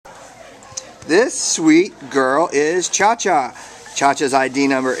This sweet girl is Cha Cha. Cha Cha's ID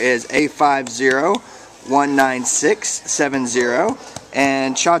number is A5019670,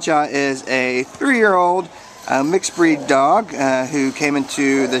 and Cha Cha is a 3-year-old mixed breed dog who came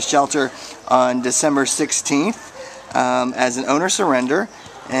into the shelter on December 16th as an owner surrender,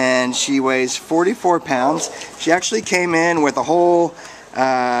 and she weighs 44 pounds. She actually came in with a whole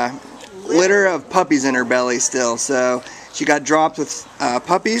litter of puppies in her belly still, so she got dropped with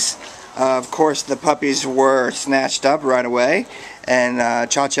puppies. Of course, the puppies were snatched up right away, and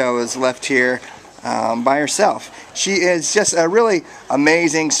Cha Cha was left here by herself. She is just a really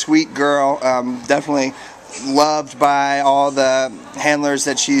amazing, sweet girl, definitely loved by all the handlers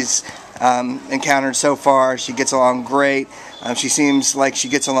that she's encountered so far. She gets along great. She seems like she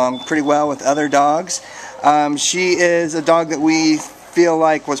gets along pretty well with other dogs. She is a dog that we feel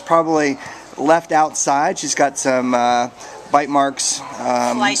like was probably left outside. She's got some bite marks,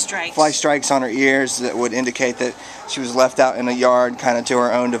 fly strikes on her ears that would indicate that she was left out in a yard kind of to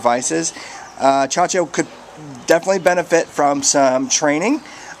her own devices. Cha Cha could definitely benefit from some training.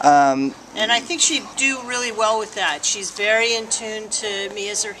 And I think she'd do really well with that. She's very in tune to me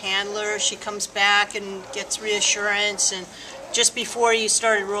as her handler. She comes back and gets reassurance. And just before you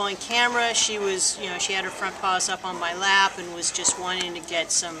started rolling camera, she was, she had her front paws up on my lap and was just wanting to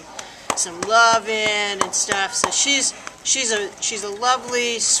get some love in and stuff. So she's a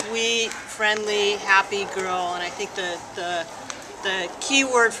lovely, sweet, friendly, happy girl. And I think the key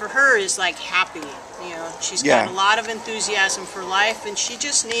word for her is like happy. She's got a lot of enthusiasm for life, and she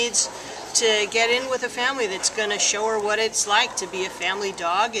just needs to get in with a family that's going to show her what it's like to be a family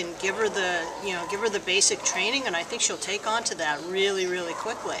dog and give her the basic training, and I think she'll take on to that really, really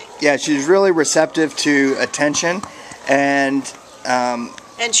quickly. Yeah, she's really receptive to attention, and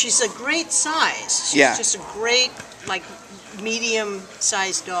she's a great size. She's just a great, like,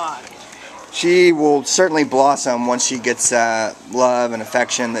 medium-sized dog. She will certainly blossom once she gets love and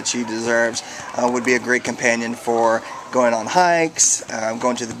affection that she deserves. Would be a great companion for going on hikes,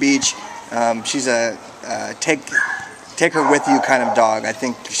 going to the beach. She's a take her with you kind of dog. I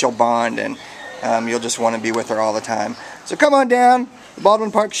think she'll bond, and you'll just want to be with her all the time. So come on down, the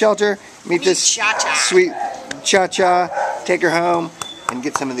Baldwin Park Shelter, meet this sweet Cha Cha, take her home, and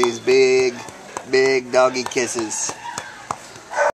get some of these big, big doggy kisses.